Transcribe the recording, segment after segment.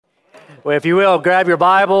Well, if you will, grab your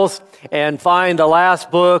Bibles and find the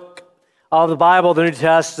last book of the Bible, the New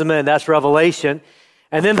Testament, that's Revelation.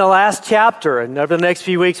 And then the last chapter. And over the next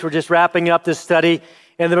few weeks, we're just wrapping up this study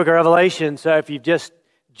in the book of Revelation. So if you've just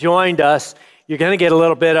joined us, you're going to get a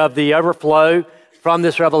little bit of the overflow from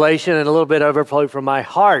this revelation and a little bit of overflow from my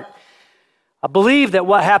heart. I believe that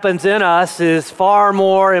what happens in us is far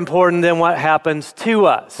more important than what happens to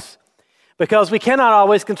us, because we cannot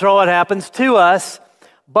always control what happens to us,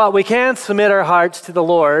 but we can submit our hearts to the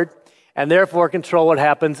Lord and therefore control what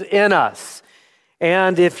happens in us.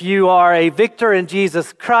 And if you are a victor in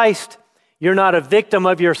Jesus Christ, you're not a victim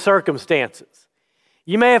of your circumstances.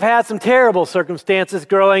 You may have had some terrible circumstances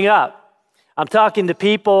growing up. I'm talking to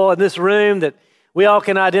people in this room that we all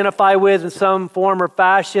can identify with in some form or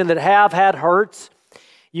fashion that have had hurts.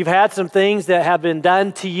 You've had some things that have been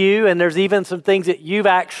done to you, and there's even some things that you've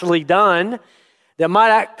actually done that might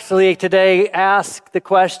actually today ask the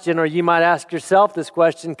question, or you might ask yourself this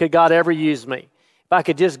question: could God ever use me? If I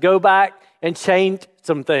could just go back and change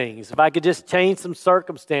some things, if I could just change some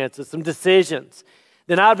circumstances, some decisions,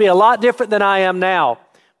 then I'd be a lot different than I am now.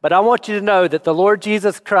 But I want you to know that the Lord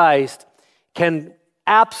Jesus Christ can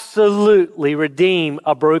absolutely redeem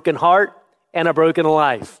a broken heart and a broken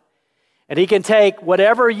life. And He can take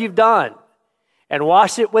whatever you've done and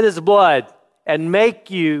wash it with His blood and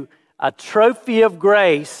make you a trophy of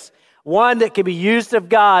grace, one that can be used of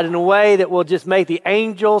God in a way that will just make the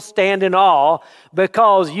angels stand in awe,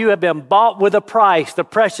 because you have been bought with a price, the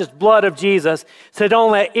precious blood of Jesus. So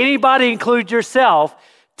don't let anybody, include yourself,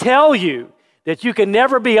 tell you that you can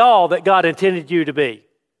never be all that God intended you to be.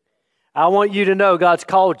 I want you to know God's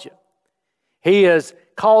called you. He has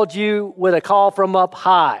called you with a call from up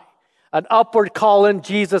high, an upward call in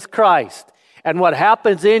Jesus Christ. And what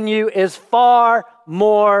happens in you is far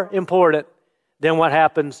more important than what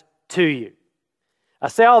happens to you. I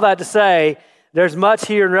say all that to say there's much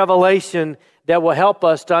here in Revelation that will help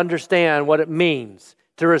us to understand what it means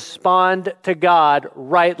to respond to God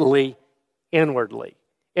rightly, inwardly.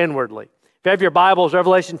 If you have your Bibles,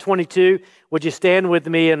 Revelation 22, would you stand with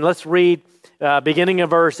me and let's read beginning of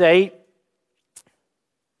verse 8.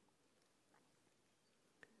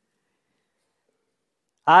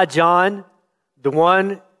 I, John, the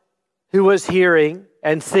one who was hearing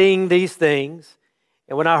and seeing these things,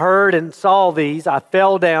 and when I heard and saw these, I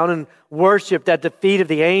fell down and worshipped at the feet of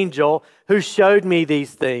the angel who showed me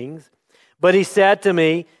these things. But he said to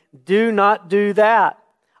me, "Do not do that.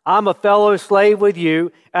 I'm a fellow slave with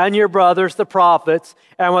you and your brothers, the prophets,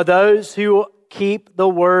 and with those who keep the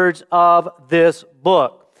words of this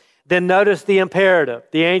book." Then notice the imperative.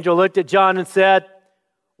 The angel looked at John and said,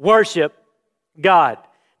 "Worship God."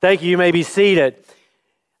 Thank you. You may be seated.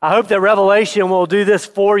 I hope that Revelation will do this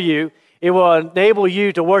for you. It will enable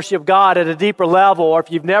you to worship God at a deeper level, or if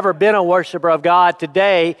you've never been a worshiper of God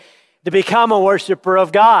today, to become a worshiper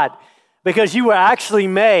of God, because you were actually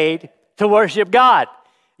made to worship God.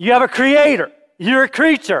 You have a creator. You're a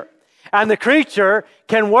creature. And the creature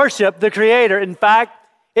can worship the creator. In fact,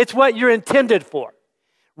 it's what you're intended for.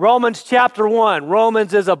 Romans chapter 1.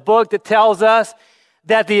 Romans is a book that tells us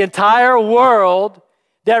that the entire world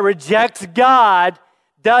that rejects God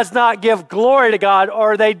does not give glory to God,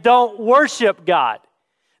 or they don't worship God.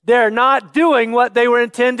 They're not doing what they were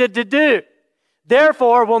intended to do.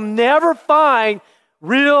 Therefore, we'll never find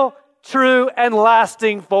real, true, and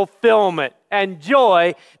lasting fulfillment and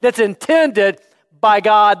joy that's intended by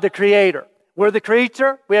God the Creator. We're the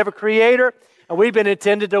creature, we have a Creator, and we've been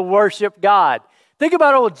intended to worship God. Think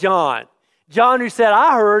about old John. John, who said,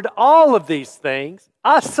 "I heard all of these things,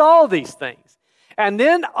 I saw these things." And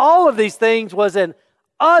then all of these things was in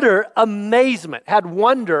utter amazement, had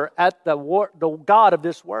wonder at the God of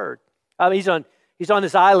this word. I mean, he's on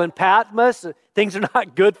this island Patmos. Things are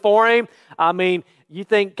not good for him. I mean, you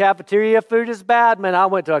think cafeteria food is bad? Man, I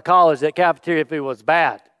went to a college that cafeteria food was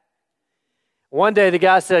bad. One day the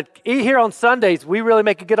guy said, "Eat here on Sundays. We really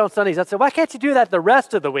make it good on Sundays." I said, "Why can't you do that the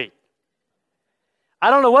rest of the week?"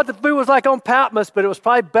 I don't know what the food was like on Patmos, but it was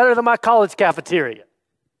probably better than my college cafeteria.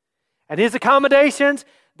 And his accommodations,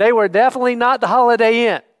 they were definitely not the Holiday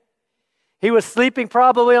Inn. He was sleeping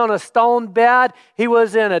probably on a stone bed. He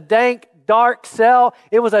was in a dank, dark cell.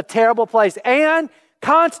 It was a terrible place. And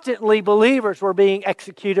constantly believers were being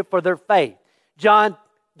executed for their faith. John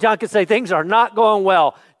could say things are not going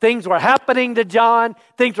well. Things were happening to John.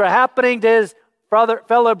 Things were happening to his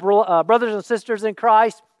fellow brothers and sisters in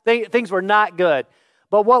Christ. Things were not good.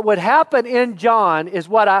 But what would happen in John is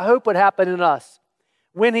what I hope would happen in us.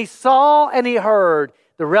 When he saw and he heard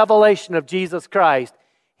the revelation of Jesus Christ,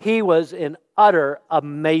 he was in utter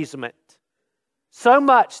amazement. So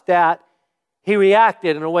much that he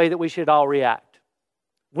reacted in a way that we should all react.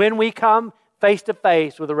 When we come face to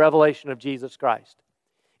face with the revelation of Jesus Christ.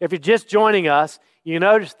 If you're just joining us, you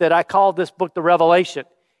notice that I called this book the Revelation.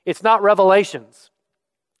 It's not Revelations.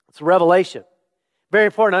 It's Revelation. Very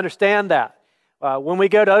important to understand that. When we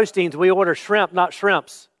go to Osteen's, we order shrimp, not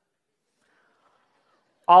shrimps.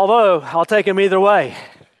 Although, I'll take them either way.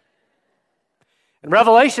 And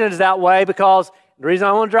Revelation is that way because the reason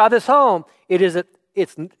I want to drive this home,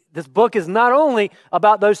 this book is not only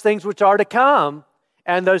about those things which are to come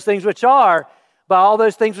and those things which are, but all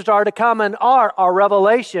those things which are to come and are a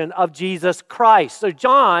revelation of Jesus Christ. So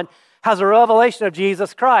John has a revelation of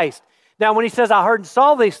Jesus Christ. Now, when he says, I heard and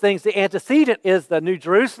saw these things, the antecedent is the New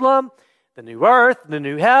Jerusalem, the new earth, the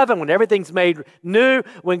new heaven, when everything's made new,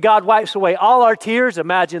 when God wipes away all our tears.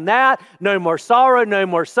 Imagine that. No more sorrow, no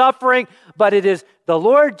more suffering. But it is the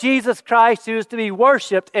Lord Jesus Christ who is to be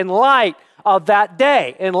worshiped in light of that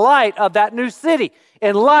day, in light of that new city,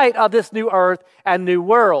 in light of this new earth and new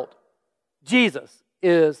world. Jesus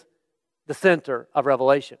is the center of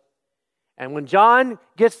Revelation. And when John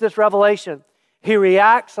gets this revelation, he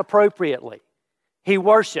reacts appropriately. He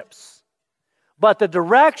worships. But the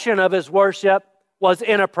direction of his worship was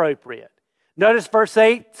inappropriate. Notice verse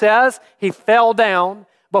 8 says, he fell down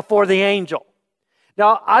before the angel.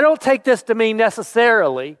 Now, I don't take this to mean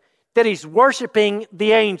necessarily that he's worshiping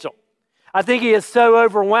the angel. I think he is so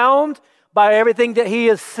overwhelmed by everything that he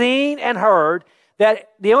has seen and heard that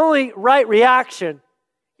the only right reaction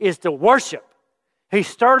is to worship. He's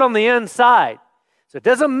stirred on the inside. So it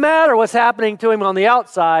doesn't matter what's happening to him on the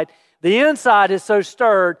outside. The inside is so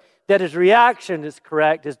stirred that his reaction is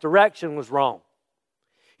correct. His direction was wrong.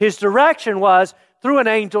 His direction was through an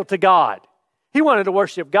angel to God. He wanted to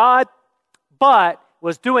worship God, but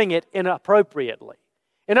was doing it inappropriately.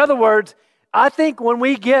 In other words, I think when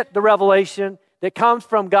we get the revelation that comes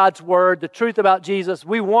from God's Word, the truth about Jesus,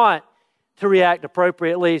 we want to react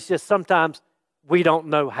appropriately. It's just sometimes we don't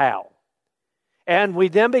know how. And we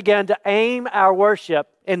then begin to aim our worship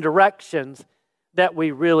in directions that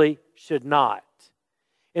we really should not.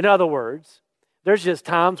 In other words, there's just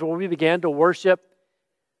times when we begin to worship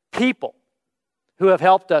people who have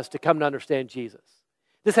helped us to come to understand Jesus.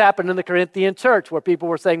 This happened in the Corinthian church where people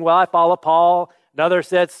were saying, well, I follow Paul. Another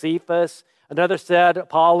said Cephas. Another said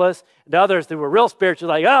Apollos. And others who were real spiritual,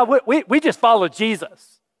 like, we just follow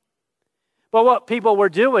Jesus. But what people were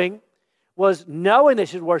doing was knowing they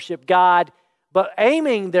should worship God, but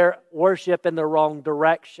aiming their worship in the wrong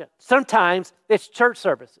direction. Sometimes it's church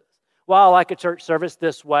services. Well, I like a church service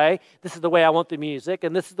this way. This is the way I want the music,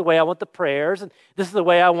 and this is the way I want the prayers, and this is the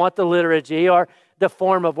way I want the liturgy or the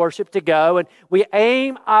form of worship to go. And we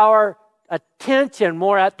aim our attention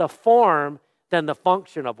more at the form than the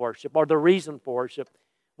function of worship or the reason for worship,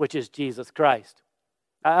 which is Jesus Christ.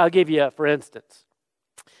 I'll give you, for instance.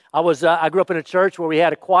 I grew up in a church where we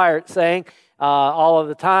had a choir that sang all of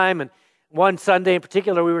the time, and one Sunday in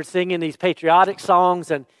particular, we were singing these patriotic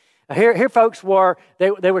songs, and here folks were,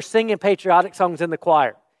 they were singing patriotic songs in the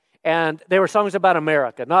choir. And they were songs about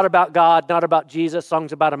America, not about God, not about Jesus,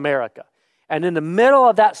 songs about America. And in the middle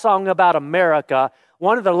of that song about America,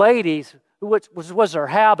 one of the ladies, which was her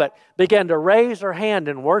habit, began to raise her hand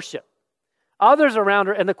in worship. Others around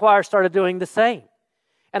her in the choir started doing the same.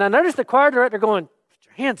 And I noticed the choir director going, put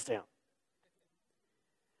your hands down.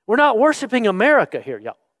 We're not worshiping America here,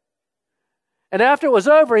 y'all. And after it was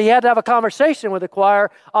over, he had to have a conversation with the choir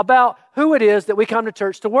about who it is that we come to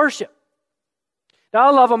church to worship. Now,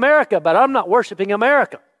 I love America, but I'm not worshiping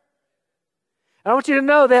America. And I want you to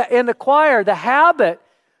know that in the choir, the habit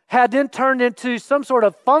had then turned into some sort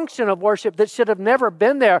of function of worship that should have never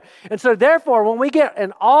been there. And so therefore, when we get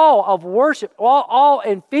in awe of worship, awe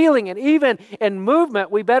in feeling and even in movement,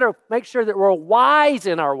 we better make sure that we're wise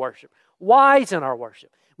in our worship. Wise in our worship.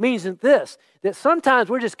 Means that sometimes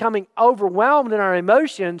we're just coming overwhelmed in our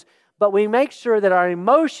emotions, but we make sure that our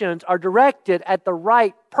emotions are directed at the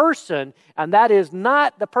right person, and that is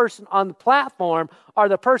not the person on the platform or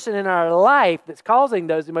the person in our life that's causing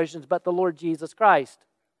those emotions, but the Lord Jesus Christ.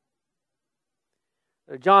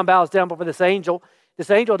 John bows down before this angel. This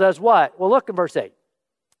angel does what? Well, look in verse 8.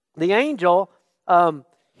 The angel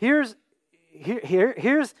hears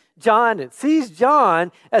John and sees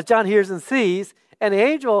John as John hears and sees, and the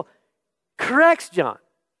angel corrects John.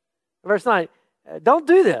 Verse 9, don't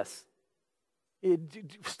do this.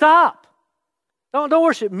 Stop. Don't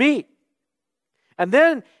worship me. And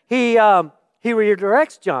then he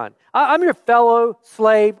redirects John. I'm your fellow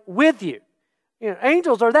slave with you. You know,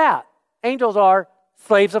 angels are that. Angels are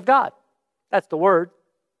slaves of God. That's the word.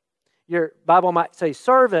 Your Bible might say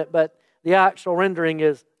servant, but the actual rendering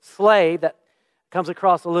is slave. That comes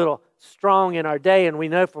across a little strong in our day, and we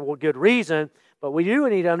know for good reason, but we do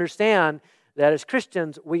need to understand that as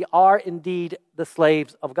Christians, we are indeed the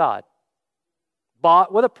slaves of God,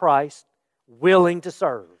 bought with a price, willing to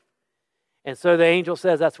serve. And so the angel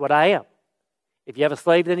says, that's what I am. If you have a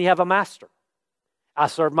slave, then you have a master. I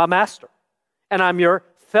serve my master, and I'm your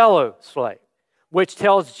fellow slave, which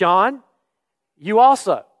tells John, you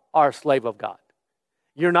also are a slave of God.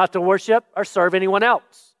 You're not to worship or serve anyone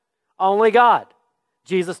else, only God.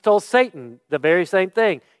 Jesus told Satan the very same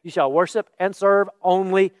thing. You shall worship and serve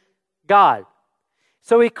only God.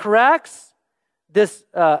 So he corrects this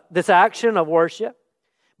action of worship,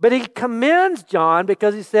 but he commends John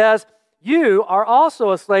because he says, you are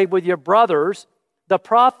also a slave with your brothers, the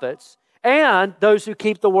prophets, and those who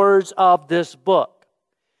keep the words of this book.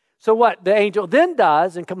 So what the angel then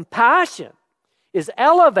does in compassion is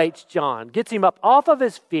elevates John, gets him up off of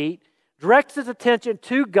his feet, directs his attention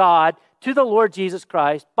to God, to the Lord Jesus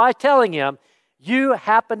Christ, by telling him, you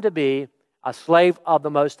happen to be a slave of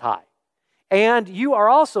the Most High. And you are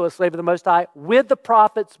also a slave of the Most High with the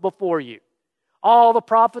prophets before you. All the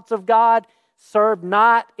prophets of God serve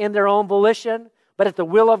not in their own volition, but at the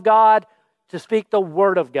will of God to speak the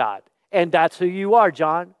word of God. And that's who you are,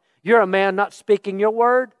 John. You're a man not speaking your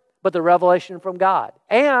word, but the revelation from God.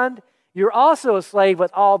 And you're also a slave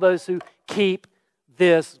with all those who keep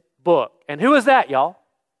this book. And who is that, y'all?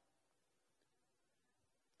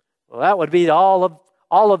 Well, that would be all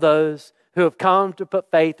of those who have come to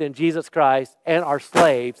put faith in Jesus Christ and are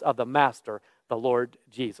slaves of the Master, the Lord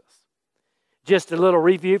Jesus. Just a little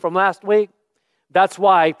review from last week. That's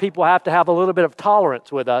why people have to have a little bit of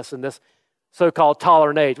tolerance with us in this so-called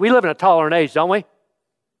tolerant age. We live in a tolerant age, don't we?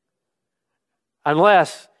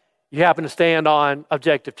 Unless you happen to stand on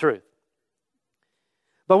objective truth.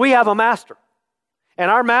 But we have a master, and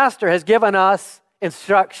our master has given us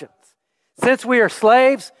instructions. Since we are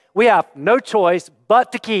slaves, we have no choice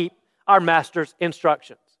but to keep our master's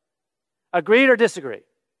instructions. Agreed or disagree?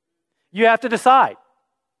 You have to decide.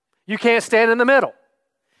 You can't stand in the middle.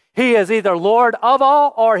 He is either Lord of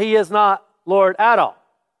all or he is not Lord at all.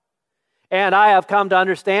 And I have come to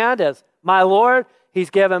understand as my Lord, he's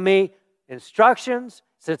given me instructions.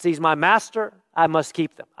 Since he's my master, I must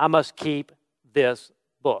keep them. I must keep this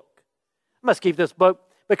book. I must keep this book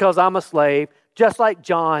because I'm a slave, just like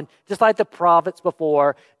John, just like the prophets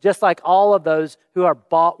before, just like all of those who are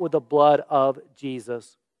bought with the blood of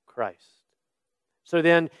Jesus Christ. So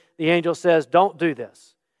then the angel says, don't do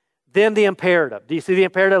this. Then the imperative. Do you see the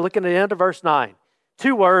imperative? Look at the end of verse 9.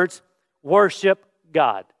 2 words, worship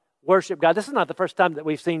God. Worship God. This is not the first time that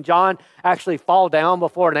we've seen John actually fall down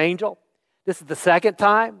before an angel. This is the second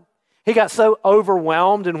time. He got so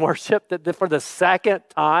overwhelmed in worship that for the second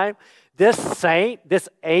time, this saint, this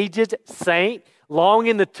aged saint, long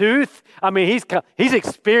in the tooth, I mean, he's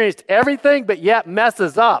experienced everything, but yet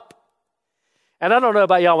messes up. And I don't know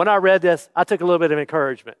about y'all, when I read this, I took a little bit of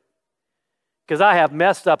encouragement. Because I have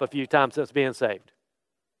messed up a few times since being saved.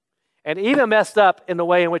 And even messed up in the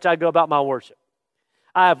way in which I go about my worship.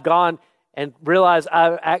 I have gone and realized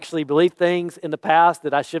I actually believed things in the past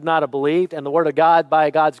that I should not have believed. And the Word of God, by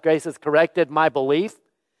God's grace, has corrected my belief.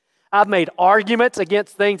 I've made arguments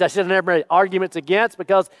against things I should have never made arguments against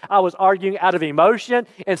because I was arguing out of emotion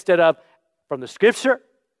instead of from the Scripture.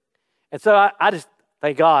 And so I just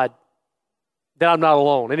thank God that I'm not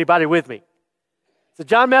alone. Anybody with me? So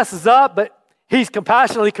John messes up, but he's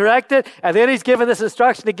compassionately corrected, and then he's given this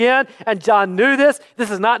instruction again, and John knew this. This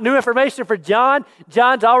is not new information for John.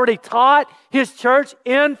 John's already taught his church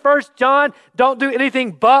in 1 John, don't do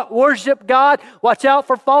anything but worship God. Watch out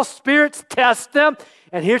for false spirits. Test them.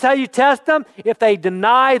 And here's how you test them. If they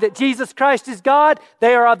deny that Jesus Christ is God,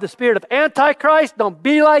 they are of the spirit of Antichrist. Don't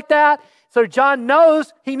be like that. So John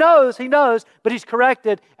knows, he knows, but he's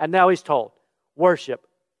corrected, and now he's told, worship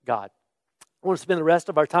God. I want to spend the rest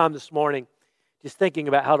of our time this morning just thinking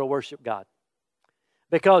about how to worship God.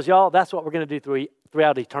 Because, y'all, that's what we're going to do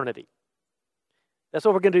throughout eternity. That's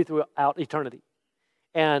what we're going to do throughout eternity.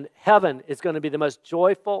 And heaven is going to be the most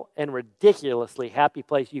joyful and ridiculously happy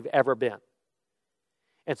place you've ever been.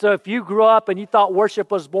 And so if you grew up and you thought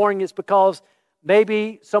worship was boring, it's because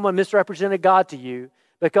maybe someone misrepresented God to you,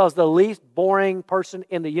 because the least boring person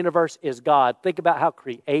in the universe is God. Think about how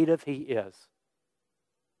creative he is.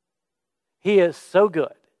 He is so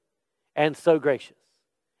good and so gracious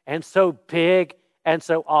and so big and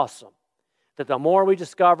so awesome that the more we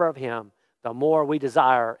discover of him, the more we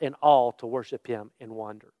desire in all to worship him in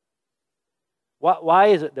wonder. Why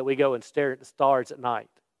is it that we go and stare at the stars at night?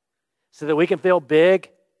 So that we can feel big,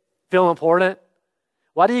 feel important?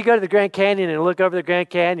 Why do you go to the Grand Canyon and look over the Grand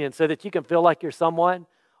Canyon so that you can feel like you're someone?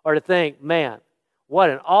 Or to think, man, What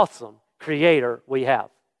an awesome Creator we have.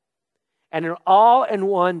 And in awe and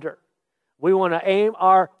wonder, we want to aim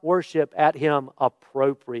our worship at Him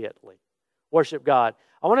appropriately. Worship God.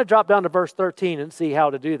 I want to drop down to verse 13 and see how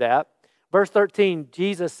to do that. Verse 13,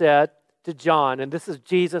 Jesus said to John, and this is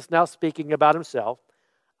Jesus now speaking about Himself,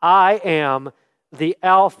 I am the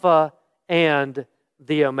Alpha and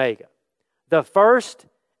the Omega, the first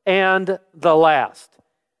and the last,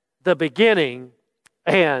 the beginning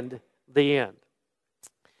and the end.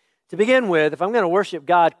 To begin with, if I'm going to worship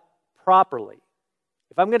God properly,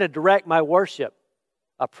 if I'm going to direct my worship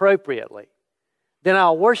appropriately, then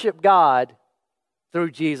I'll worship God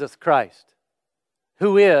through Jesus Christ,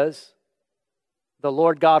 who is the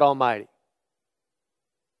Lord God Almighty.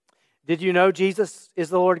 Did you know Jesus is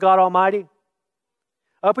the Lord God Almighty?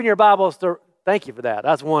 Open your Bibles to, thank you for that.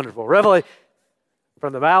 That's wonderful. Revelation,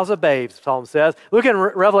 from the mouths of babes, Psalm says. Look in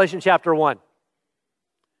Revelation chapter 1.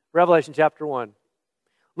 Revelation chapter 1.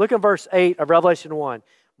 Look in verse 8 of Revelation 1.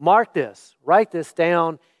 Mark this. Write this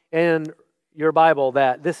down in your Bible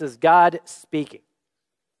that this is God speaking.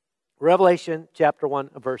 Revelation chapter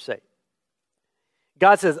 1, verse 8.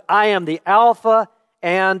 God says, I am the Alpha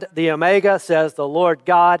and the Omega, says the Lord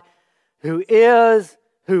God, who is,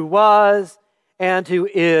 who was, and who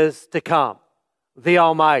is to come, the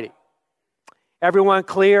Almighty. Everyone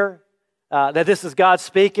clear that this is God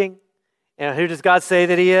speaking? And who does God say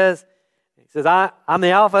that He is? He says, I'm the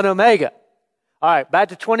Alpha and Omega. All right, back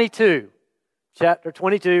to 22, chapter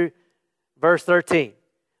 22, verse 13.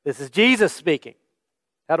 This is Jesus speaking.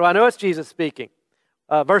 How do I know it's Jesus speaking?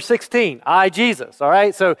 Verse 16, I, Jesus. All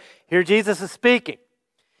right, so here Jesus is speaking.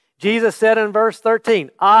 Jesus said in verse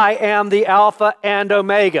 13, I am the Alpha and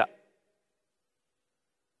Omega.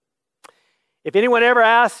 If anyone ever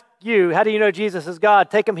asks you, how do you know Jesus is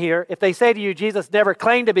God? Take them here. If they say to you, Jesus never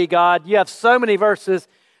claimed to be God, you have so many verses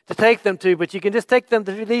to take them to, but you can just take them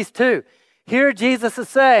to these two. Here Jesus is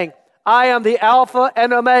saying, I am the Alpha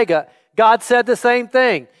and Omega. God said the same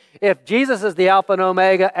thing. If Jesus is the Alpha and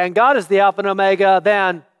Omega and God is the Alpha and Omega,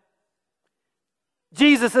 then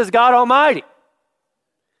Jesus is God Almighty.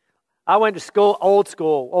 I went to school, old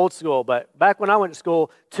school, but back when I went to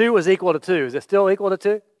school, 2 was equal to 2. Is it still equal to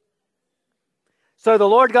 2? So the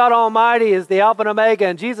Lord God Almighty is the Alpha and Omega,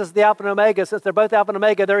 and Jesus is the Alpha and Omega. Since they're both Alpha and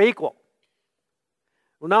Omega, they're equal.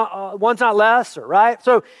 Well, one's not lesser, right?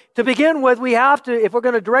 So to begin with, we have to, if we're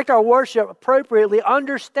going to direct our worship appropriately,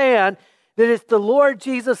 understand that it's the Lord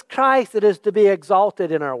Jesus Christ that is to be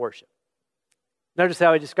exalted in our worship. Notice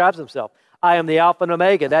how He describes Himself. I am the Alpha and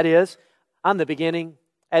Omega. That is, I'm the beginning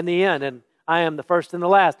and the end, and I am the first and the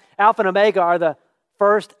last. Alpha and Omega are the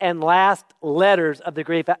first and last letters of the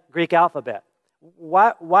Greek alphabet.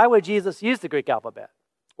 Why would Jesus use the Greek alphabet?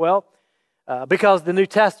 Well, because the New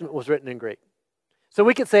Testament was written in Greek. So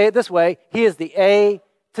we could say it this way, He is the A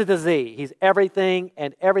to the Z. He's everything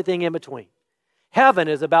and everything in between. Heaven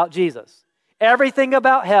is about Jesus. Everything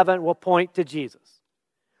about heaven will point to Jesus.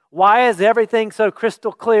 Why is everything so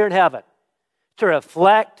crystal clear in heaven? To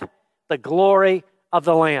reflect the glory of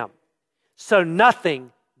the Lamb. So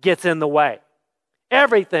nothing gets in the way.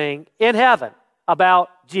 Everything in heaven about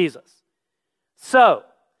Jesus. So,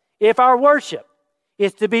 if our worship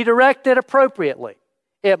is to be directed appropriately,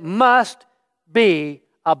 it must be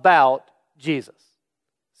about Jesus.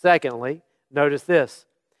 Secondly, notice this.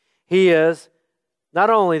 He is not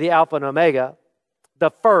only the Alpha and Omega,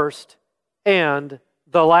 the first and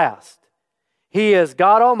the last. He is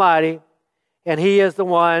God Almighty, and He is the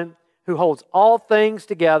one who holds all things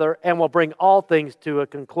together and will bring all things to a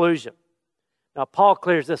conclusion. Now, Paul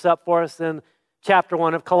clears this up for us in chapter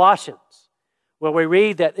 1 of Colossians, where we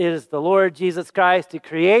read that it is the Lord Jesus Christ who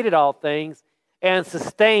created all things and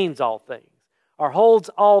sustains all things, or holds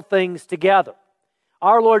all things together.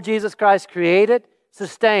 Our Lord Jesus Christ created,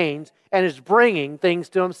 sustains, and is bringing things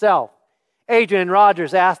to Himself. Adrian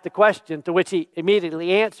Rogers asked the question, to which he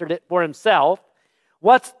immediately answered it for himself.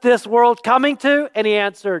 What's this world coming to? And he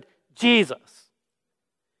answered, Jesus.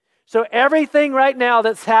 So everything right now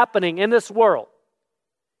that's happening in this world,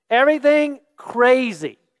 everything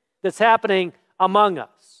crazy that's happening among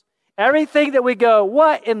us, everything that we go,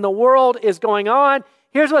 what in the world is going on?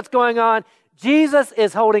 Here's what's going on. Jesus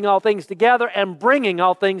is holding all things together and bringing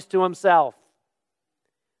all things to Himself.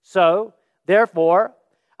 So, therefore,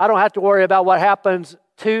 I don't have to worry about what happens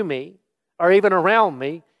to me or even around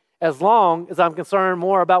me as long as I'm concerned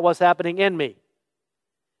more about what's happening in me.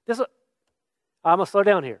 I'm going to slow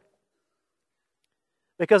down here,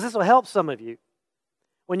 because this will help some of you.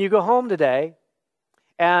 When you go home today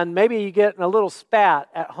and maybe you get in a little spat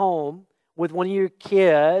at home with one of your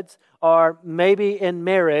kids or maybe in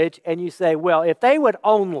marriage, and you say, well, if they would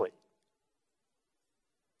only,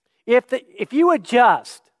 If you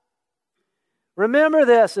adjust, remember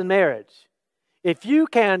this in marriage. If you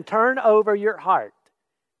can turn over your heart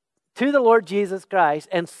to the Lord Jesus Christ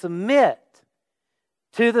and submit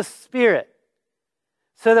to the Spirit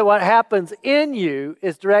so that what happens in you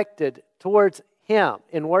is directed towards Him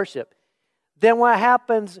in worship, then what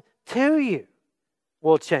happens to you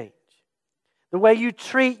will change. The way you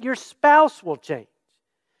treat your spouse will change.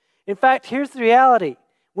 In fact, here's the reality.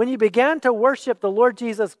 When you begin to worship the Lord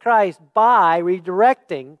Jesus Christ by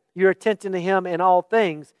redirecting your attention to Him in all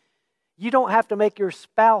things, you don't have to make your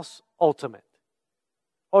spouse ultimate,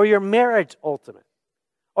 or your marriage ultimate,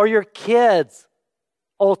 or your kids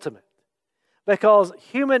ultimate. Because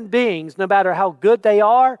human beings, no matter how good they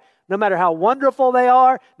are, no matter how wonderful they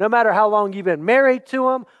are, no matter how long you've been married to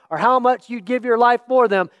them, or how much you give your life for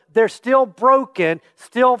them, they're still broken,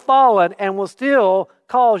 still fallen, and will still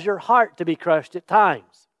cause your heart to be crushed at times.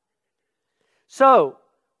 So,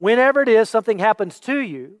 whenever it is something happens to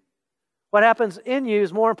you, what happens in you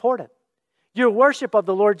is more important. Your worship of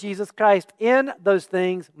the Lord Jesus Christ in those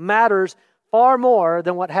things matters far more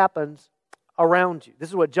than what happens around you. This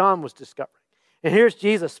is what John was discovering. And here's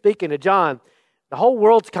Jesus speaking to John. The whole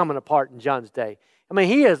world's coming apart in John's day. I mean,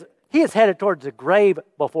 he is headed towards the grave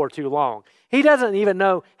before too long. He doesn't even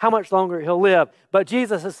know how much longer he'll live. But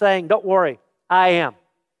Jesus is saying, don't worry, I am.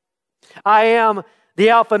 I am the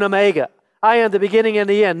Alpha and Omega. I am the beginning and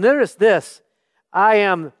the end. Notice this. I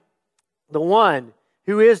am the one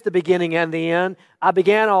who is the beginning and the end. I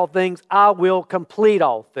began all things. I will complete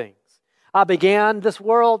all things. I began this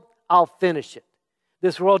world. I'll finish it.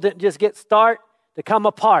 This world didn't just get start to come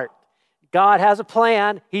apart. God has a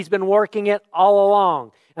plan. He's been working it all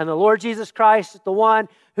along. And the Lord Jesus Christ is the one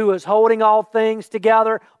who is holding all things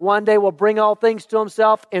together. One day will bring all things to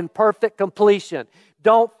Himself in perfect completion.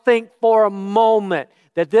 Don't think for a moment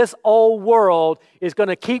that this old world is going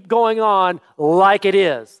to keep going on like it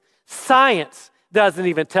is. Science doesn't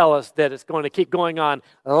even tell us that it's going to keep going on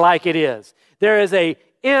like it is. There is an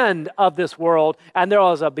end of this world, and there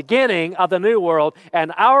is a beginning of the new world.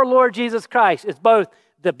 And our Lord Jesus Christ is both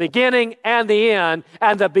the beginning and the end,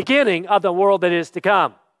 and the beginning of the world that is to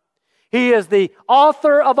come. He is the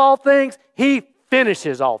author of all things. He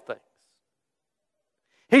finishes all things.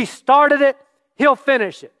 He started it. He'll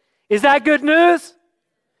finish it. Is that good news?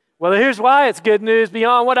 Well, here's why it's good news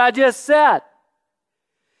beyond what I just said.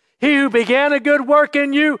 He who began a good work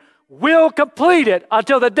in you will complete it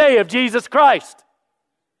until the day of Jesus Christ.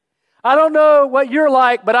 I don't know what you're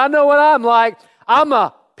like, but I know what I'm like. I'm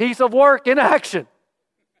a piece of work in action.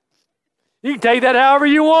 You can take that however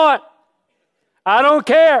you want. I don't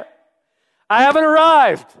care. I haven't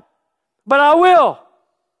arrived, but I will.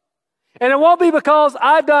 And it won't be because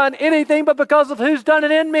I've done anything, but because of who's done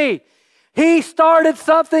it in me. He started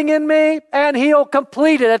something in me, and He'll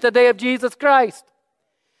complete it at the day of Jesus Christ.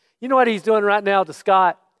 You know what He's doing right now to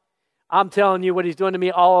Scott? I'm telling you what He's doing to me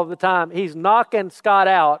all of the time. He's knocking Scott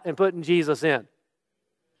out and putting Jesus in.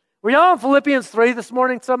 Were y'all in Philippians 3 this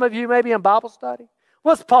morning? Some of you maybe in Bible study.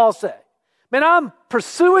 What's Paul say? Man, I'm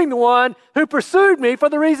pursuing the one who pursued me for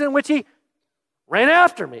the reason in which He ran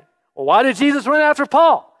after me. Well, why did Jesus run after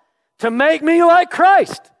Paul? To make me like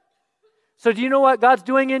Christ. So do you know what God's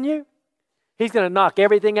doing in you? He's going to knock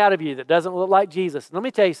everything out of you that doesn't look like Jesus. And let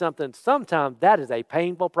me tell you something. Sometimes that is a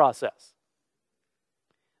painful process.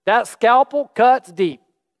 That scalpel cuts deep.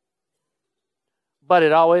 But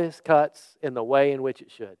it always cuts in the way in which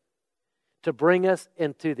it should. To bring us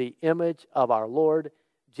into the image of our Lord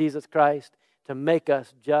Jesus Christ. To make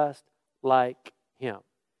us just like Him.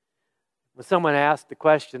 When someone asked the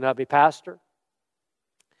question of me, Pastor,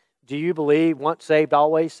 do you believe once saved,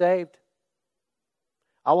 always saved?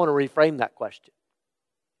 I want to reframe that question.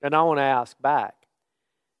 And I want to ask back,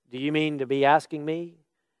 do you mean to be asking me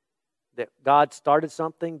that God started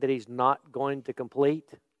something that He's not going to complete?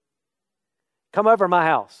 Come over to my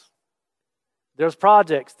house. There's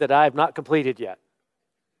projects that I have not completed yet.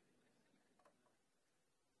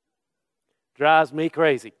 Drives me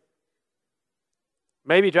crazy.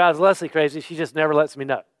 Maybe drives Leslie crazy. She just never lets me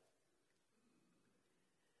know.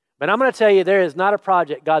 But I'm going to tell you, there is not a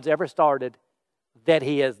project God's ever started that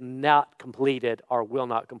He has not completed or will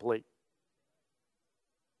not complete.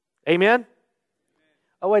 Amen?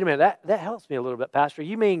 Oh, wait a minute. That helps me a little bit, Pastor.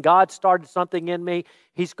 You mean God started something in me,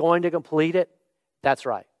 He's going to complete it? That's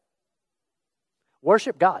right.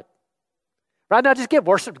 Worship God. Right now, just give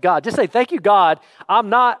worship to God. Just say, thank you, God. I'm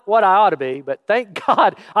not what I ought to be, but thank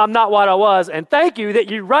God I'm not what I was. And thank you that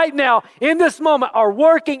you right now, in this moment, are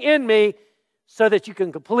working in me so that you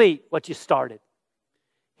can complete what you started.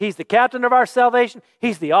 He's the captain of our salvation.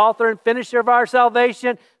 He's the author and finisher of our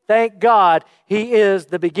salvation. Thank God He is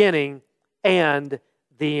the beginning and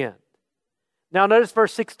the end. Now notice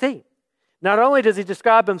verse 16. Not only does He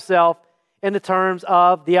describe Himself in the terms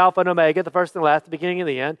of the Alpha and Omega, the first and the last, the beginning and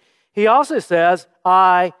the end, He also says,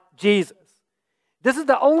 I, Jesus. This is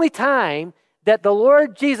the only time that the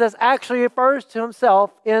Lord Jesus actually refers to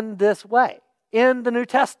Himself in this way, in the New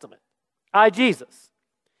Testament. I, Jesus.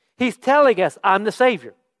 He's telling us, I'm the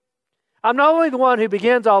Savior. I'm not only the one who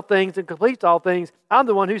begins all things and completes all things, I'm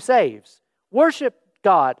the one who saves. Worship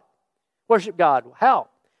God. Worship God. How?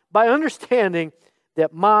 By understanding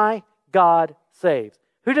that my God saves.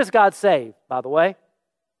 Who does God save, by the way?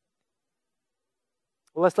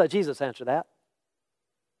 Well, let's let Jesus answer that.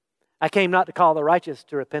 I came not to call the righteous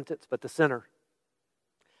to repentance, but the sinner.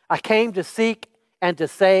 I came to seek and to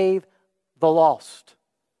save the lost.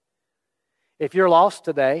 If you're lost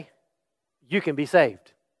today, you can be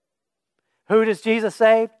saved. Who does Jesus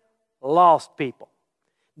save? Lost people.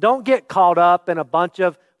 Don't get caught up in a bunch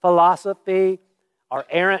of philosophy or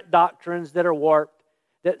errant doctrines that are warped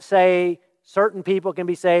that say certain people can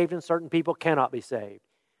be saved and certain people cannot be saved.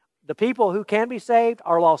 The people who can be saved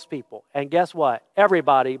are lost people. And guess what?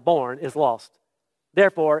 Everybody born is lost.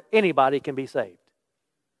 Therefore, anybody can be saved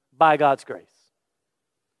by God's grace.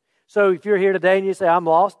 So if you're here today and you say, I'm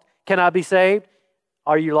lost, can I be saved?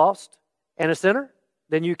 Are you lost and a sinner?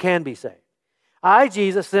 Then you can be saved. I,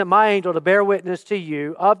 Jesus, sent my angel to bear witness to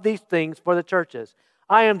you of these things for the churches.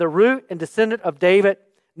 I am the root and descendant of David.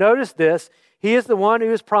 Notice this. He is the one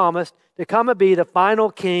who is promised to come and be the final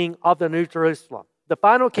king of the New Jerusalem. The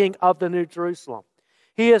final king of the New Jerusalem.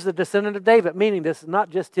 He is the descendant of David, meaning this is not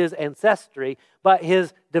just his ancestry, but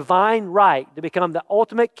his divine right to become the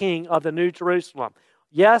ultimate king of the New Jerusalem.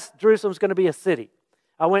 Yes, Jerusalem's going to be a city.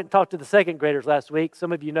 I went and talked to the second graders last week.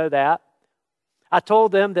 Some of you know that. I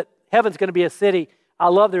told them that heaven's going to be a city. I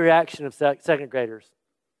love the reaction of second graders.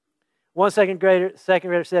 One second grader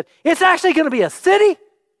said, it's actually going to be a city?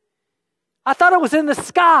 I thought it was in the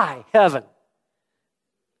sky, heaven.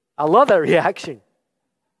 I love that reaction.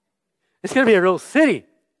 It's going to be a real city.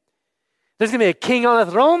 There's going to be a king on a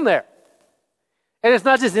throne there. And it's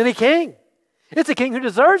not just any king. It's a king who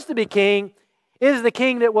deserves to be king. It is the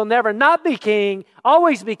king that will never not be king,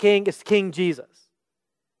 always be king. It's King Jesus.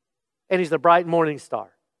 And He's the bright morning star.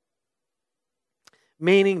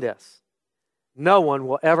 Meaning this, no one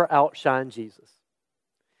will ever outshine Jesus.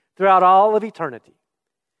 Throughout all of eternity,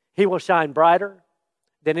 He will shine brighter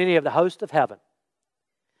than any of the host of heaven,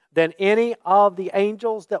 than any of the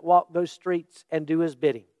angels that walk those streets and do His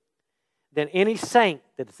bidding, than any saint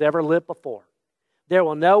that has ever lived before. There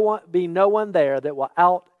will be no one there that will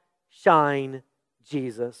outshine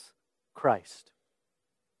Jesus Christ.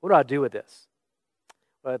 What do I do with this?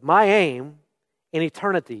 Well, if my aim in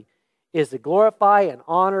eternity is to glorify and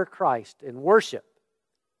honor Christ in worship,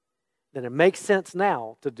 then it makes sense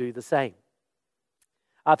now to do the same.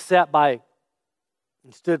 I've sat by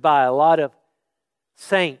and stood by a lot of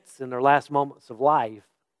saints in their last moments of life,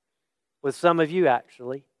 with some of you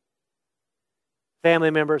actually.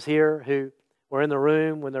 Family members here who were in the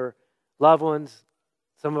room when their loved ones,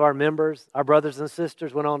 some of our members, our brothers and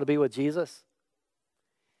sisters went on to be with Jesus.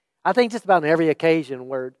 I think just about on every occasion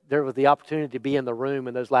where there was the opportunity to be in the room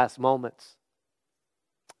in those last moments,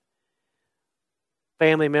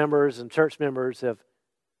 family members and church members have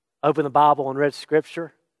opened the Bible and read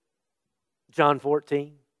Scripture. John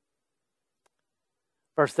 14,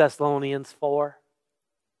 1 Thessalonians 4,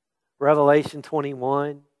 Revelation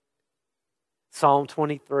 21, Psalm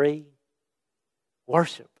 23,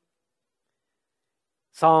 worship.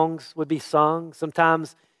 Songs would be sung.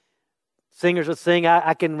 Sometimes singers would sing.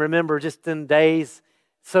 I can remember just in days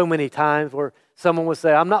so many times where someone would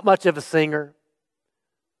say, I'm not much of a singer,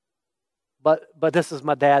 but this is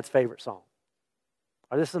my dad's favorite song.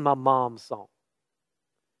 Or this is my mom's song.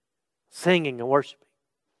 Singing and worshiping.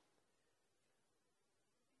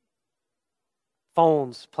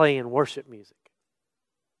 Phones playing worship music.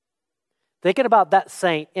 Thinking about that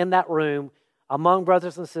saint in that room, among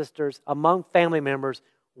brothers and sisters, among family members,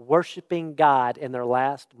 worshiping God in their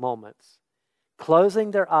last moments.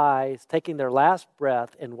 Closing their eyes, taking their last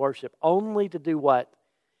breath in worship, only to do what?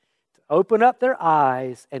 To open up their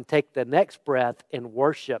eyes and take the next breath in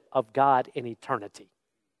worship of God in eternity.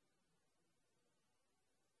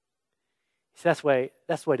 See, that's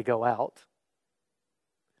the way to go out.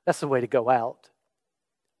 That's the way to go out.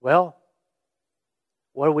 Well,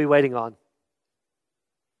 what are we waiting on?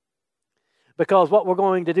 Because what we're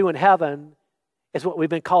going to do in heaven is what we've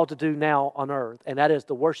been called to do now on earth, and that is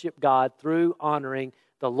to worship God through honoring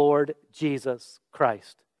the Lord Jesus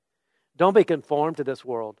Christ. Don't be conformed to this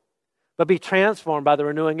world, but be transformed by the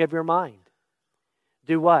renewing of your mind.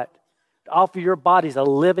 Do what? Offer your bodies a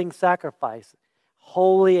living sacrifice,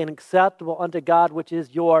 holy and acceptable unto God, which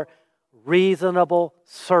is your reasonable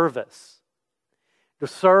service. To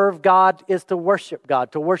serve God is to worship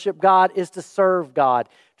God. To worship God is to serve God.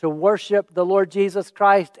 To worship the Lord Jesus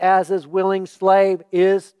Christ as His willing slave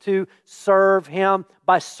is to serve Him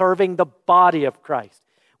by serving the body of Christ,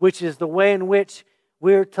 which is the way in which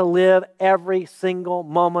we're to live every single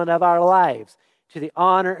moment of our lives, to the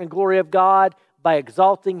honor and glory of God by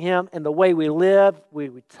exalting Him in the way we live, we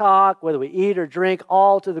talk, whether we eat or drink,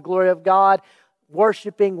 all to the glory of God,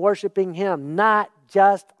 worshiping Him, not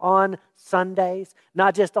just on Sundays,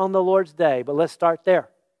 not just on the Lord's Day, but let's start there.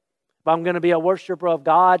 If I'm going to be a worshiper of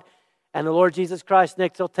God and the Lord Jesus Christ in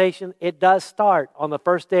exaltation, it does start on the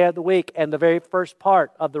first day of the week and the very first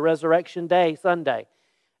part of the Resurrection Day, Sunday.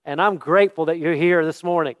 And I'm grateful that you're here this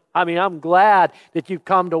morning. I'm glad that you've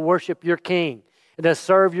come to worship your King and to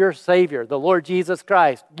serve your Savior, the Lord Jesus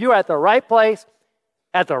Christ. You're at the right place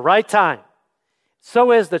at the right time.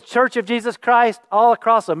 So is the Church of Jesus Christ all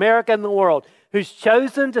across America and the world, who's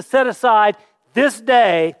chosen to set aside this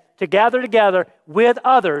day to gather together with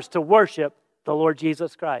others to worship the Lord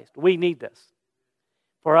Jesus Christ. We need this.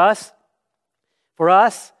 For us,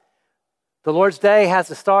 the Lord's Day has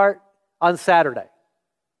to start on Saturday.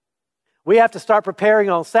 We have to start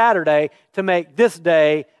preparing on Saturday to make this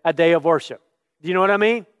day a day of worship. Do you know what I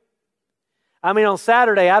mean? On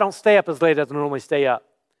Saturday, I don't stay up as late as I normally stay up.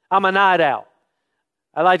 I'm a night owl.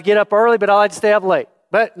 I like to get up early, but I like to stay up late.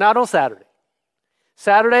 But not on Saturday.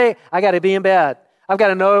 Saturday, I got to be in bed. I've got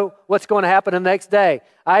to know what's going to happen the next day.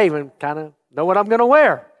 I even kind of know what I'm going to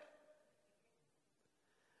wear.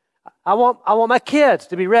 I want my kids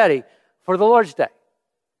to be ready for the Lord's Day.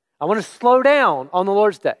 I want to slow down on the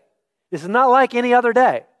Lord's Day. This is not like any other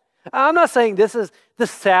day. I'm not saying this is the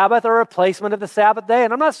Sabbath or a replacement of the Sabbath day,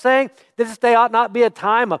 and I'm not saying this day ought not be a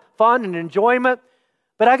time of fun and enjoyment,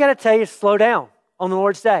 but I got to tell you, slow down on the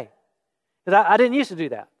Lord's Day. Because I didn't used to do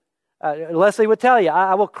that. Leslie would tell you,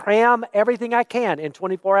 I will cram everything I can in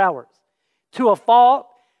 24 hours to a fault,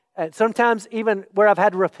 and sometimes even where I've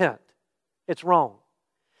had to repent. It's wrong.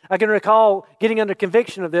 I can recall getting under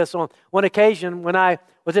conviction of this on one occasion when I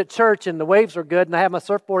was at church and the waves were good and I had my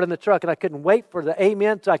surfboard in the truck and I couldn't wait for the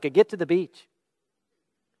amen so I could get to the beach.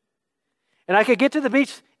 And I could get to the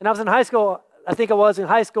beach, and I was in high school. I think I was in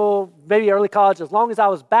high school, maybe early college, as long as I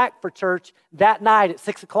was back for church that night at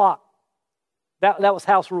 6 o'clock. That was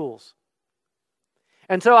house rules.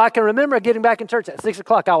 And so I can remember getting back in church at 6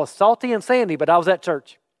 o'clock. I was salty and sandy, but I was at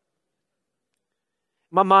church.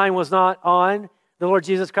 My mind was not on the Lord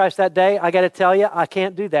Jesus Christ that day. I got to tell you, I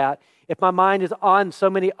can't do that. If my mind is on so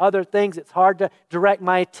many other things, it's hard to direct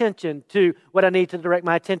my attention to what I need to direct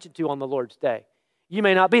my attention to on the Lord's Day. You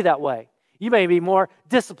may not be that way. You may be more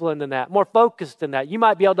disciplined than that, more focused than that. You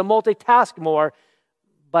might be able to multitask more,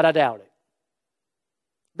 but I doubt it.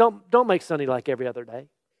 Don't make Sunday like every other day.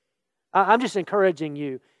 I'm just encouraging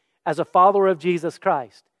you as a follower of Jesus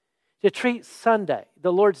Christ to treat Sunday,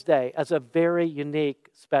 the Lord's Day, as a very unique,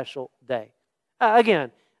 special day.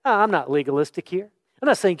 Again, I'm not legalistic here. I'm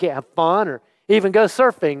not saying you can't have fun or even go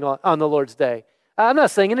surfing on the Lord's Day. I'm not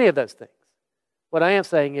saying any of those things. What I am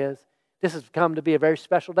saying is this has come to be a very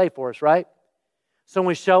special day for us, right? So when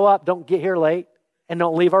we show up, don't get here late and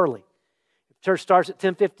don't leave early. If church starts at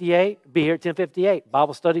 10:58, be here at 10:58.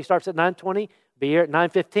 Bible study starts at 9:20, be here at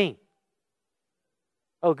 9:15.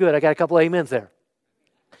 Oh, good. I got a couple of amens there.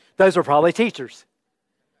 Those were probably teachers.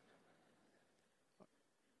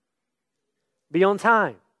 Be on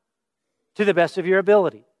time to the best of your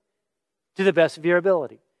ability. To the best of your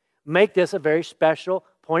ability. Make this a very special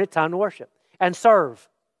point of time to worship. And serve.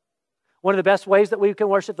 One of the best ways that we can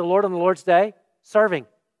worship the Lord on the Lord's Day, serving.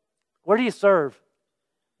 Where do you serve?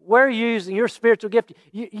 Where are you using your spiritual gift?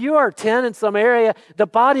 You are 10 in some area. The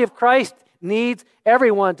body of Christ needs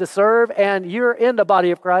everyone to serve, and you're in the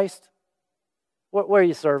body of Christ. Where are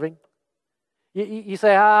you serving? You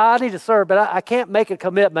say, I need to serve, but I can't make a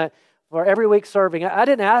commitment for every week serving. I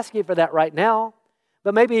didn't ask you for that right now,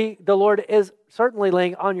 but maybe the Lord is certainly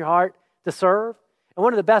laying on your heart to serve. And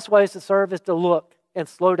one of the best ways to serve is to look and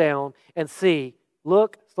slow down and see.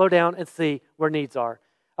 Look, slow down, and see where needs are.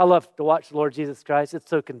 I love to watch the Lord Jesus Christ. It's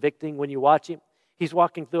so convicting when you watch Him. He's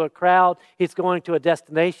walking through a crowd. He's going to a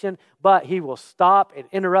destination, but He will stop and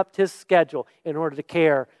interrupt His schedule in order to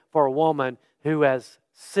care for a woman who is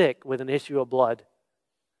sick with an issue of blood.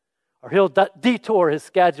 Or He'll detour His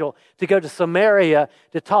schedule to go to Samaria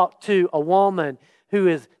to talk to a woman who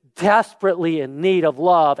is desperately in need of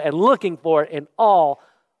love and looking for it in all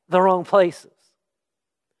the wrong places.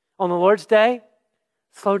 on the Lord's Day,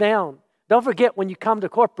 slow down. Don't forget when you come to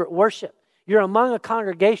corporate worship, you're among a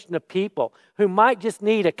congregation of people who might just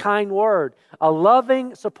need a kind word, a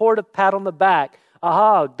loving, supportive pat on the back, a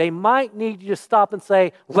hug. They might need you to stop and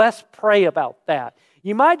say, let's pray about that.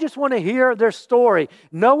 You might just want to hear their story,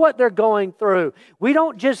 know what they're going through. We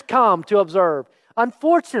don't just come to observe.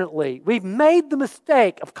 Unfortunately, we've made the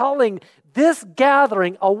mistake of calling this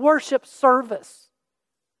gathering a worship service,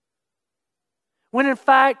 when in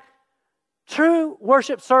fact, true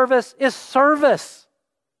worship service is service.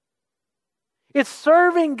 It's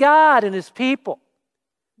serving God and His people.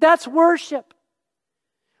 That's worship.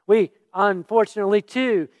 We, unfortunately,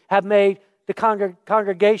 too, have made the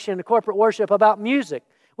congregation, the corporate worship about music.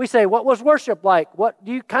 We say, what was worship like? What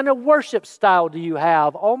kind of worship style do you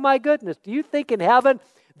have? Oh my goodness, do you think in heaven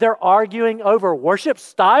they're arguing over worship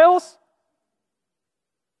styles?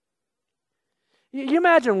 You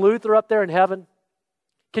imagine Luther up there in heaven?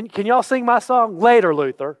 Can y'all sing my song? Later,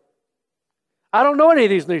 Luther. I don't know any of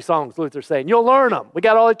these new songs, Luther's saying. You'll learn them. We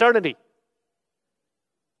got all eternity.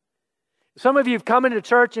 Some of you have come into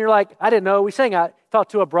church and you're like, I didn't know. I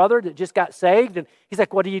talked to a brother that just got saved, and he's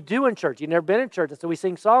like, what do you do in church? You've never been in church. And so we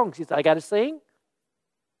sing songs. He said, I got to sing?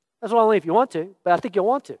 That's only if you want to, but I think you'll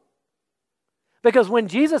want to. Because when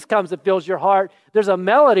Jesus comes and fills your heart, there's a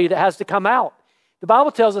melody that has to come out. The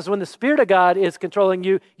Bible tells us when the Spirit of God is controlling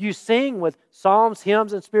you, you sing with psalms,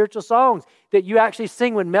 hymns, and spiritual songs, that you actually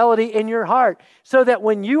sing with melody in your heart. So that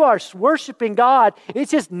when you are worshiping God,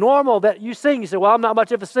 it's just normal that you sing. You say, well, I'm not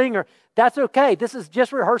much of a singer. That's okay. This is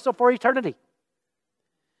just rehearsal for eternity.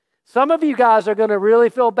 Some of you guys are going to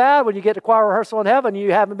really feel bad when you get to choir rehearsal in heaven.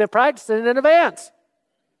 You haven't been practicing in advance.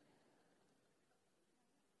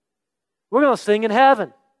 We're going to sing in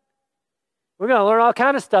heaven. We're going to learn all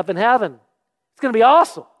kinds of stuff in heaven. It's going to be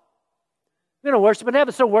awesome. We're going to worship in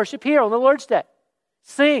heaven. So worship here on the Lord's Day.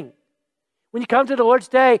 Sing. When you come to the Lord's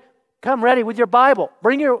Day, come ready with your Bible.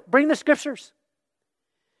 Bring the scriptures.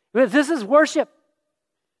 This is worship.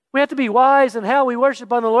 We have to be wise in how we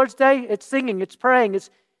worship on the Lord's Day. It's singing, it's praying, it's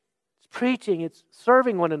preaching, it's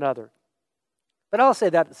serving one another. But I'll say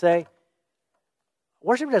that to say,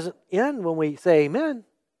 worship doesn't end when we say amen.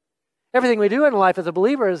 Everything we do in life as a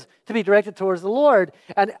believer is to be directed towards the Lord.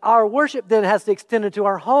 And our worship then has to extend into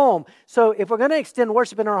our home. So if we're going to extend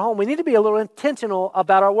worship in our home, we need to be a little intentional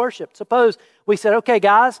about our worship. Suppose we said, okay,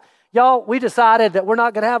 guys, y'all, we decided that we're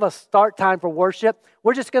not going to have a start time for worship.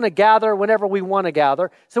 We're just going to gather whenever we want to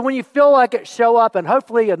gather. So when you feel like it, show up, and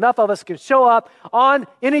hopefully enough of us can show up on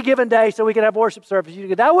any given day so we can have worship service. You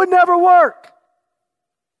go, that would never work.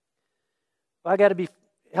 Well, I got to be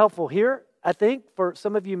helpful here, I think, for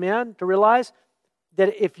some of you men to realize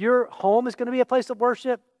that if your home is going to be a place of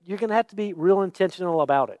worship, you're going to have to be real intentional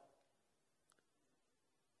about it.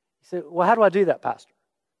 You say, well, how do I do that, Pastor?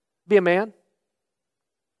 Be a man.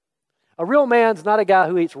 A real man's not a guy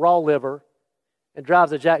who eats raw liver and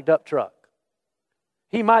drives a jacked up truck.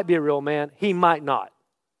 He might be a real man. He might not.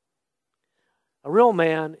 A real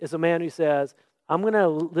man is a man who says, I'm going to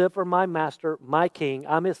live for my master, my king.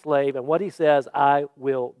 I'm his slave, and what he says, I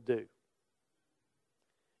will do.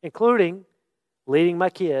 Including leading my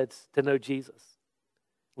kids to know Jesus,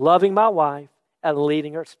 loving my wife, and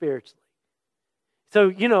leading her spiritually.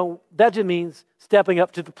 So, that just means stepping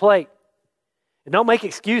up to the plate. And don't make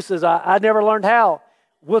excuses. I never learned how.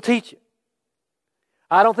 We'll teach you.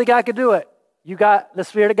 I don't think I could do it. You got the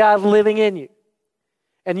Spirit of God living in you.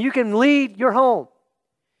 And you can lead your home.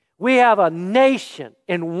 We have a nation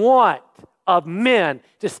in want of men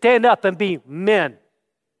to stand up and be men.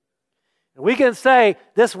 And we can say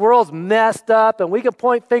this world's messed up, and we can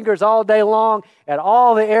point fingers all day long at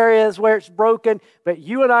all the areas where it's broken, but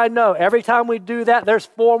you and I know every time we do that, there's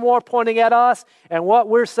four more pointing at us, and what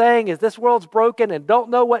we're saying is this world's broken and don't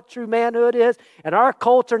know what true manhood is, and our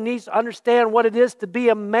culture needs to understand what it is to be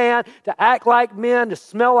a man, to act like men, to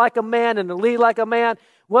smell like a man, and to lead like a man.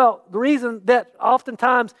 Well, the reason that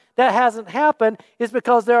oftentimes that hasn't happened is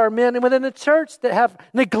because there are men within the church that have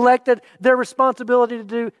neglected their responsibility to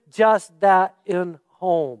do just that in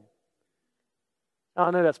home. Now,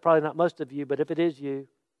 I know that's probably not most of you, but if it is you,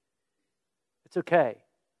 it's okay.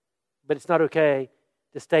 But it's not okay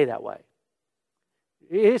to stay that way.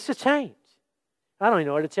 It's a change. I don't even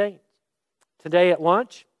know where to change. Today at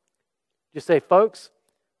lunch, just say, folks,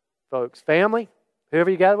 family, whoever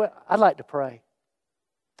you gather with, I'd like to pray.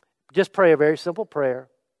 Just pray a very simple prayer.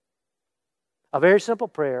 A very simple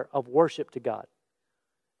prayer of worship to God.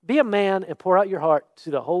 Be a man and pour out your heart to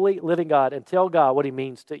the holy, living God and tell God what He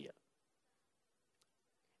means to you.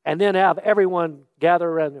 And then have everyone gather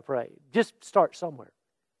around and pray. Just start somewhere.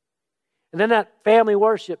 And then that family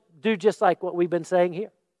worship, do just like what we've been saying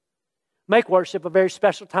here. Make worship a very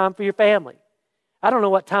special time for your family. I don't know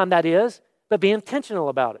what time that is, but be intentional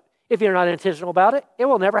about it. If you're not intentional about it, it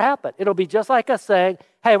will never happen. It'll be just like us saying,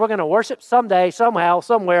 hey, we're going to worship someday, somehow,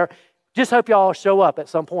 somewhere. Just hope you all show up at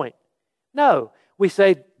some point. No, we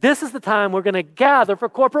say, this is the time we're going to gather for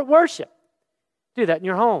corporate worship. Do that in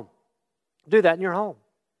your home. Do that in your home.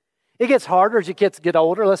 It gets harder as your kids get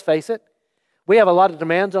older, let's face it. We have a lot of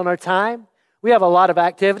demands on our time. We have a lot of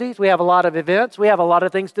activities. We have a lot of events. We have a lot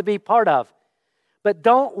of things to be part of. But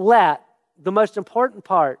don't let the most important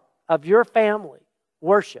part of your family,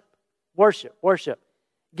 worship,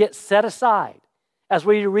 get set aside as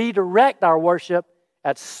we redirect our worship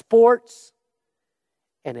at sports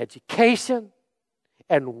and education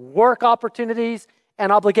and work opportunities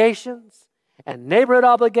and obligations and neighborhood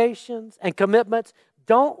obligations and commitments.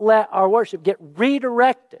 Don't let our worship get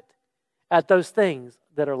redirected at those things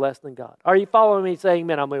that are less than God. Are you following me? Saying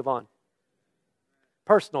amen, I'll move on.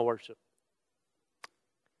 Personal worship.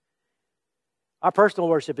 Our personal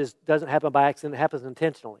worship doesn't happen by accident, it happens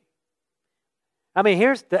intentionally. I mean,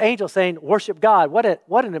 here's the angel saying, worship God. What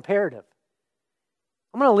an imperative.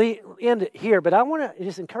 I'm going to end it here, but I want to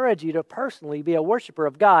just encourage you to personally be a worshiper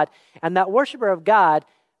of God. And that worshiper of God,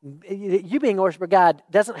 you being a worshiper of God,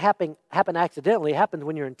 doesn't happen accidentally. It happens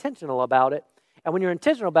when you're intentional about it. And when you're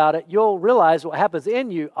intentional about it, you'll realize what happens in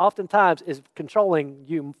you oftentimes is controlling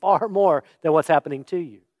you far more than what's happening to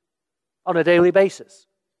you on a daily basis.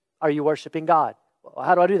 Are you worshiping God? Well,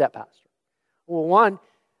 how do I do that, Pastor? Well,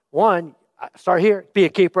 one, start here. Be a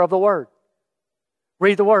keeper of the Word.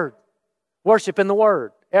 Read the Word. Worship in the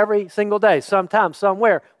Word every single day, sometime,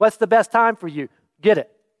 somewhere. What's the best time for you? Get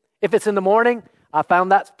it. If it's in the morning, I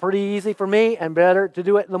found that's pretty easy for me and better to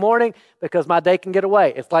do it in the morning because my day can get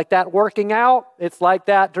away. It's like that working out. It's like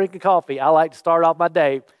that drinking coffee. I like to start off my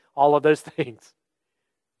day, all of those things.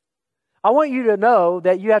 I want you to know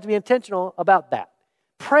that you have to be intentional about that.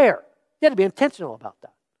 Prayer, you have to be intentional about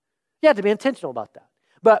that. You have to be intentional about that.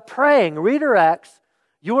 But praying redirects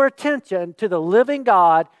your attention to the living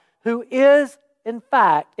God who is, in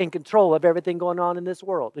fact, in control of everything going on in this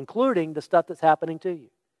world, including the stuff that's happening to you.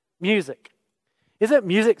 Music. Isn't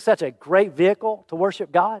music such a great vehicle to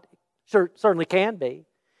worship God? Sure, certainly can be.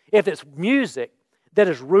 If it's music that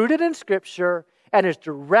is rooted in Scripture and is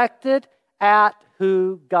directed at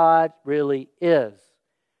who God really is.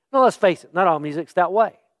 Now, let's face it, not all music's that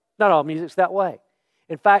way. Not all music's that way.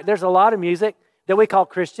 In fact, there's a lot of music that we call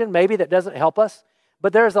Christian, maybe that doesn't help us,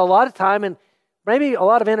 but there's a lot of time and maybe a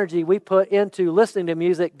lot of energy we put into listening to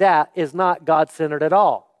music that is not God-centered at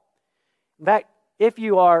all. In fact, if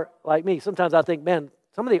you are like me, sometimes I think, man,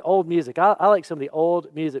 some of the old music, I like some of the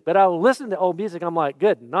old music, but I will listen to old music, I'm like,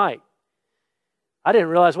 good night. I didn't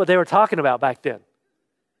realize what they were talking about back then.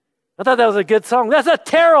 I thought that was a good song. That's a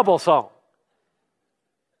terrible song.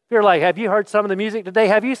 If you're like, have you heard some of the music today?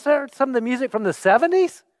 Have you heard some of the music from the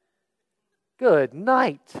 70s? Good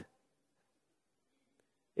night.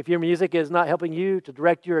 If your music is not helping you to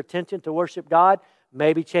direct your attention to worship God,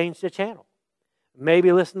 maybe change the channel.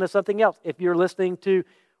 Maybe listen to something else. If you're listening to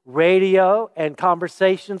radio and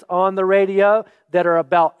conversations on the radio that are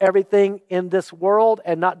about everything in this world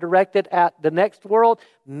and not directed at the next world,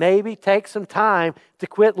 maybe take some time to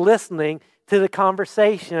quit listening to the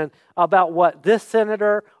conversation about what this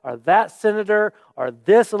senator or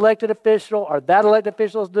this elected official or that elected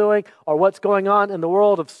official is doing, or what's going on in the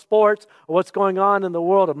world of sports, or what's going on in the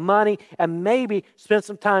world of money, and maybe spend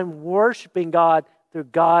some time worshiping God through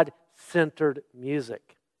God-centered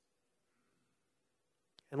music.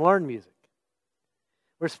 And learn music.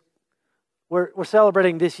 We're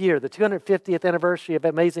celebrating this year, the 250th anniversary of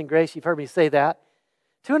Amazing Grace. You've heard me say that.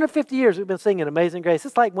 250 years we've been singing Amazing Grace.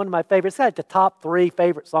 It's like one of my favorites. It's like the top 3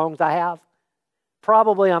 favorite songs I have.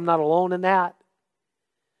 Probably I'm not alone in that.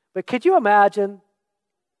 But could you imagine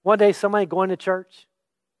one day somebody going to church?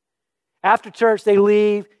 After church they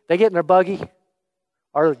leave, they get in their buggy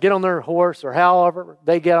or get on their horse or however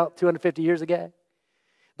they get out 250 years ago.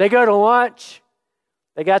 They go to lunch.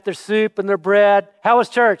 They got their soup and their bread. How was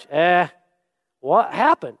church? What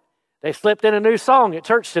happened? They slipped in a new song at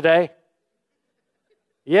church today.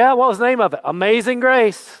 Yeah, what was the name of it? Amazing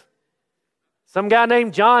Grace. Some guy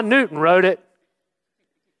named John Newton wrote it.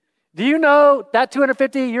 Do you know that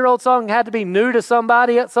 250-year-old song had to be new to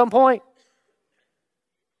somebody at some point?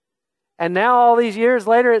 And now all these years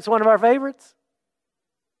later, it's one of our favorites?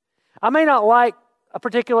 I may not like a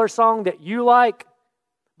particular song that you like,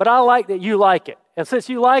 but I like that you like it. And since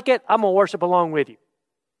you like it, I'm going to worship along with you.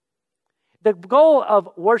 The goal of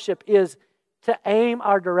worship is to aim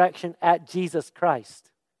our direction at Jesus Christ.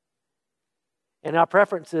 And our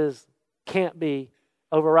preferences can't be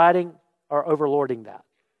overriding or overlording that.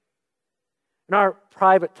 In our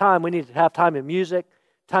private time, we need to have time in music,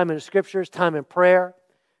 time in the scriptures, time in prayer,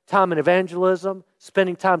 time in evangelism,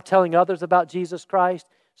 spending time telling others about Jesus Christ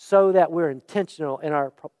so that we're intentional in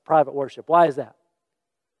our private worship. Why is that?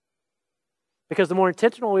 Because the more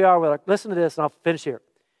intentional we are with our, listen to this and I'll finish here.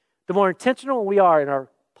 The more intentional we are in our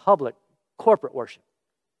public, corporate worship,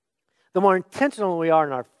 the more intentional we are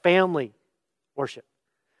in our family worship,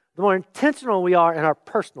 the more intentional we are in our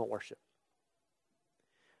personal worship,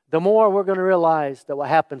 the more we're going to realize that what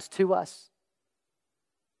happens to us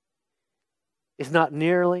is not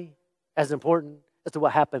nearly as important as to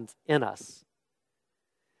what happens in us.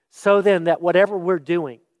 So then that whatever we're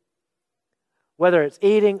doing, whether it's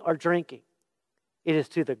eating or drinking, it is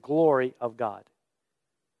to the glory of God.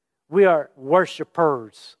 We are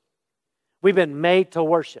worshipers. We've been made to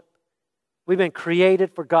worship. We've been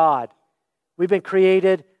created for God. We've been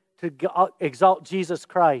created to exalt Jesus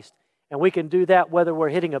Christ. And we can do that whether we're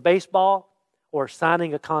hitting a baseball or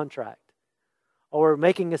signing a contract or we're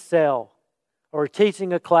making a sale or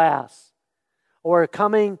teaching a class or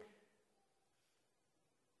coming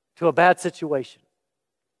to a bad situation.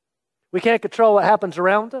 We can't control what happens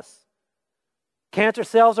around us. Cancer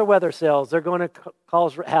cells or weather cells, they're going to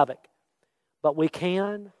cause havoc. But we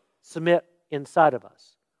can submit inside of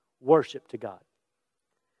us worship to God.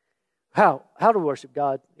 How do we worship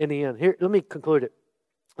God in the end? Here, let me conclude it.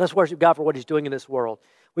 Let's worship God for what He's doing in this world.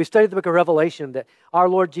 We've studied the book of Revelation that our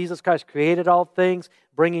Lord Jesus Christ created all things,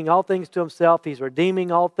 bringing all things to Himself. He's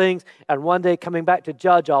redeeming all things, and one day coming back to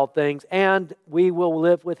judge all things, and we will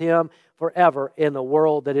live with Him forever in the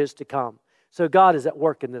world that is to come. So God is at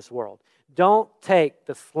work in this world. Don't take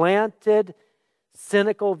the slanted,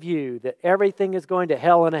 cynical view that everything is going to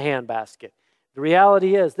hell in a handbasket. The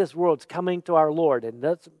reality is this world's coming to our Lord, and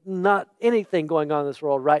that's not anything going on in this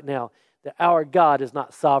world right now that our God is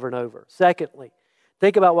not sovereign over. Secondly,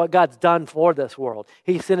 think about what God's done for this world.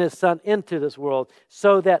 He sent His Son into this world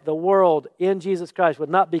so that the world in Jesus Christ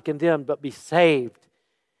would not be condemned but be saved.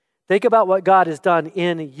 Think about what God has done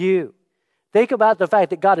in you. Think about the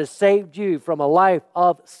fact that God has saved you from a life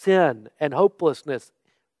of sin and hopelessness,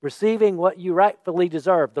 receiving what you rightfully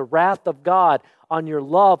deserve, the wrath of God on your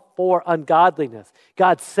love for ungodliness.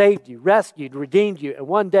 God saved you, rescued, redeemed you, and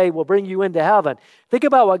one day will bring you into heaven. Think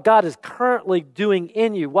about what God is currently doing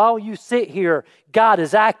in you. While you sit here, God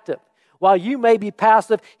is active. While you may be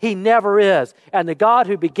passive, He never is. And the God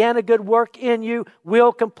who began a good work in you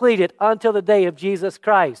will complete it until the day of Jesus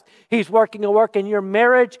Christ. He's working a work in your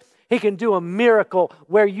marriage. He can do a miracle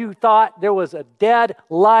where you thought there was a dead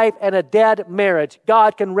life and a dead marriage.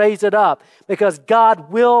 God can raise it up because God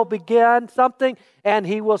will begin something and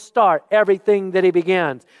He will start everything that He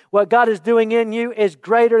begins. What God is doing in you is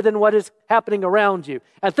greater than what is happening around you.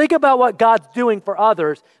 And think about what God's doing for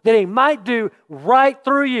others that He might do right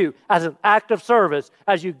through you as an act of service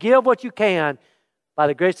as you give what you can by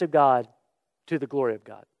the grace of God to the glory of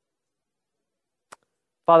God.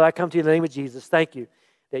 Father, I come to you in the name of Jesus. Thank you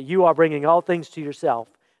that you are bringing all things to yourself.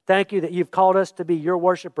 Thank you that you've called us to be your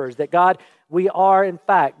worshipers, that God, we are in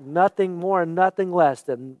fact nothing more and nothing less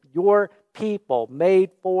than your people made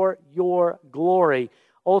for your glory,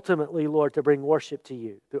 ultimately, Lord, to bring worship to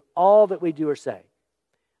you through all that we do or say.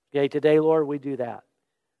 Okay, today, Lord, we do that.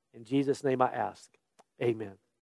 In Jesus' name I ask, amen.